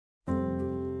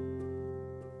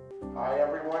Hi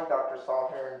everyone, Dr. Saul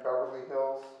here in Beverly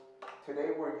Hills.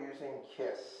 Today we're using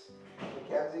Kiss.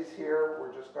 Mackenzie's here.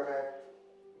 We're just going to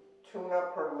tune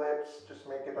up her lips, just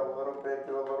make it a little bit,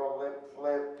 do a little lip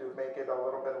flip to make it a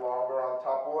little bit longer on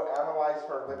top. We'll analyze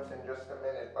her lips in just a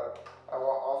minute, but I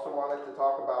also wanted to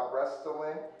talk about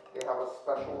Restalyne. They have a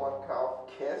special one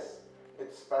called Kiss.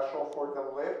 It's special for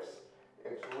the lips.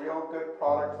 It's real good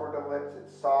product for the lips.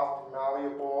 It's soft,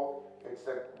 malleable. It's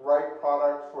the right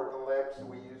product for the lips.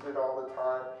 We use it all the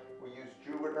time. We use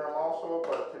Juvederm also,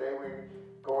 but today we're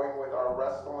going with our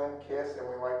Restalyne Kiss, and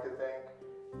we like to thank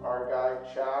our guy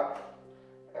Chad.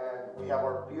 And we have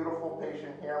our beautiful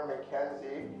patient here,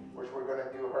 Mckenzie, which we're going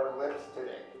to do her lips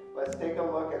today. Let's take a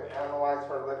look and analyze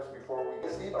her lips before we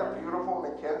see the beautiful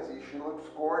Mckenzie. She looks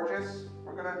gorgeous.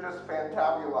 We're going to just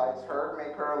fantabulize her,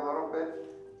 make her a little bit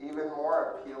even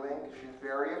more appealing. She's a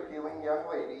very appealing young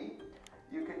lady.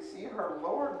 You can see her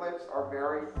lower lips are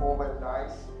very full and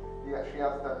nice. Yeah, she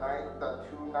has the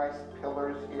two nice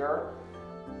pillars here.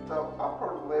 The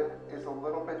upper lip is a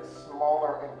little bit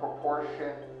smaller in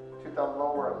proportion to the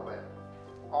lower lip.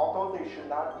 Although they should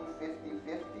not be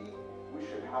 50-50, we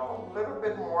should have a little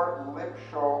bit more lip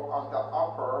show on the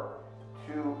upper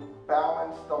to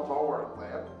balance the lower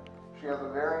lip. She has a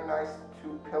very nice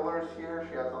two pillars here.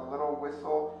 She has a little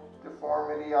whistle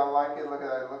deformity. I like it. Look at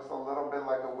that. It looks a little bit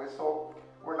like a whistle.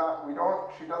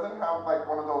 She doesn't have like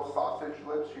one of those sausage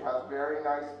lips. She has very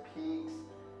nice peaks.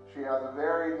 She has a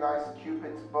very nice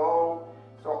Cupid's bow.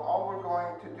 So all we're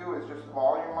going to do is just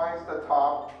volumize the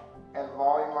top and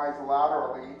volumize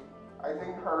laterally. I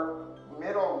think her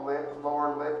middle lip,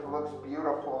 lower lip looks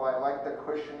beautiful. I like the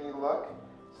cushiony look.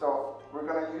 So we're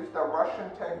going to use the Russian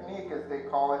technique, as they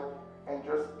call it, and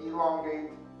just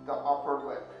elongate the upper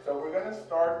lip. So we're going to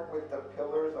start with the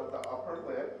pillars of the upper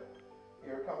lip.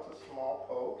 Here comes a small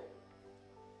poke.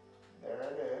 There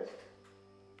it is.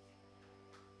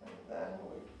 And then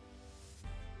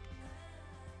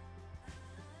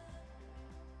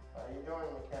how are you doing,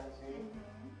 Mckenzie?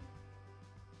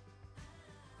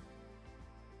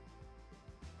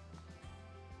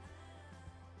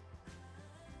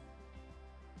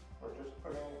 We're just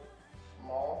putting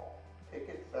small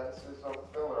picket fences of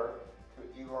filler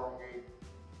to elongate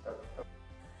the pillar.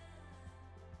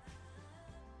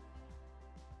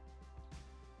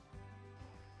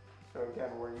 So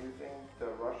again, we're using the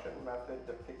Russian method,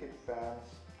 the picket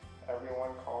fence.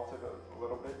 Everyone calls it a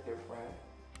little bit different,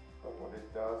 but what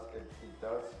it does, it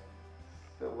does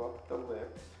fill up the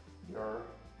lips. Your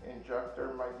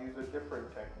injector might use a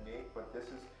different technique, but this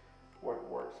is what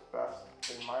works best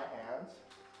in my hands.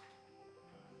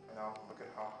 And now look at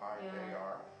how high they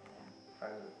are.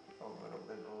 And a little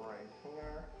bit right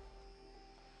here.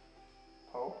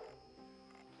 Poke.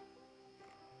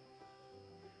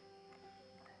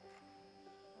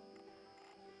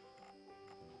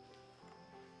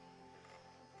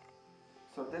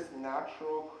 So this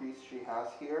natural crease she has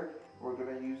here, we're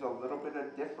going to use a little bit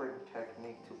of different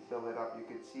technique to fill it up. You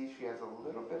can see she has a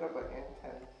little bit of an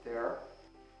indent there.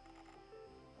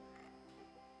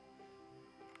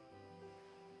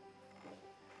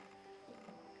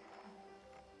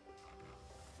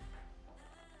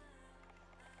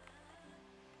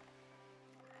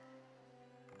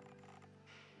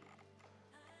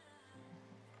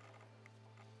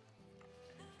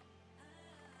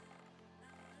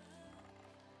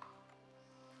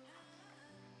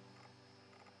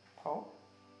 Poke.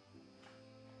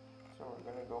 So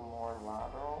we're going to go more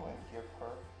lateral and give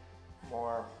her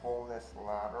more fullness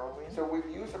laterally. So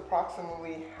we've used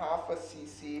approximately half a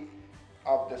cc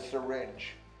of the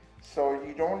syringe. So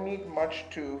you don't need much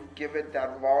to give it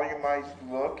that volumized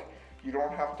look. You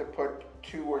don't have to put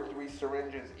 2 or 3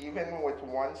 syringes. Even with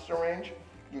one syringe,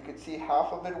 you can see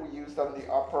half of it we used on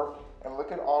the upper, and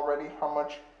look at already how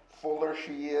much fuller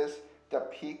she is. The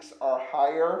peaks are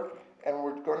higher. And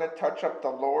we're going to touch up the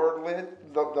lower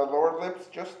lip, the lower lips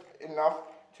just enough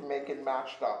to make it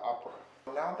match the upper.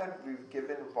 Now that we've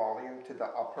given volume to the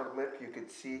upper lip, you can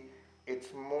see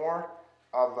it's more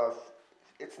of a,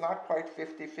 it's not quite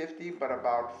 50-50, but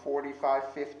about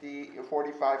 45-50,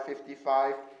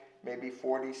 45-55, maybe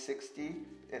 40-60.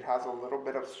 It has a little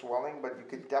bit of swelling, but you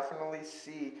can definitely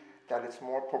see that it's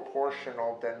more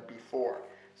proportional than before.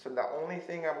 So the only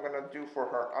thing I'm going to do for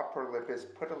her upper lip is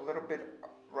put a little bit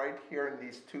right here in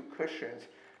these 2 cushions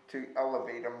to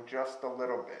elevate them just a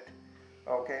little bit.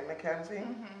 Okay, Mckenzie?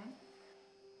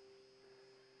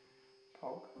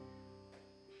 Poke.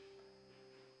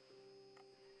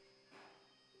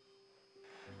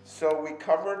 So we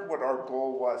covered what our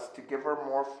goal was, to give her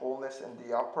more fullness in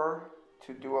the upper,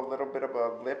 to do a little bit of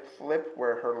a lip flip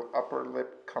where her upper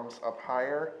lip comes up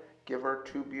higher, give her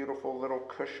 2 beautiful little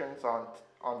cushions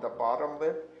on the bottom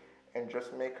lip, and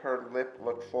just make her lip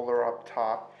look fuller up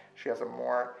top. She has a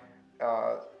more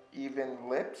even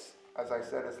lips. As I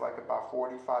said, it's like about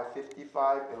 45,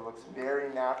 55. It looks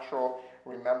very natural.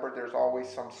 Remember, there's always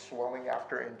some swelling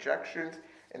after injections,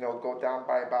 and it'll go down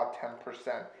by about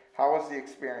 10%. How was the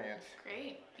experience?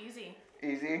 Great, easy.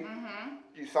 Easy? Mm-hmm.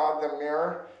 You saw the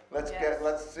mirror? Let's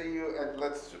Yes. see you, and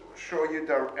let's show you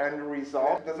the end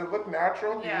result. Does it look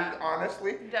natural? Yeah.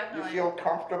 Honestly? Definitely. You feel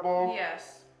comfortable?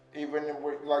 Yes. Even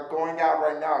with, like, going out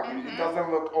right now, it doesn't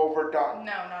look overdone.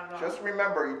 No, not at all. Just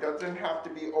remember, it doesn't have to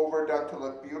be overdone to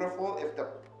look beautiful.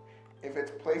 If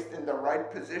it's placed in the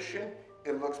right position,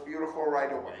 it looks beautiful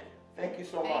right away. Thank you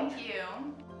so much. Thank you.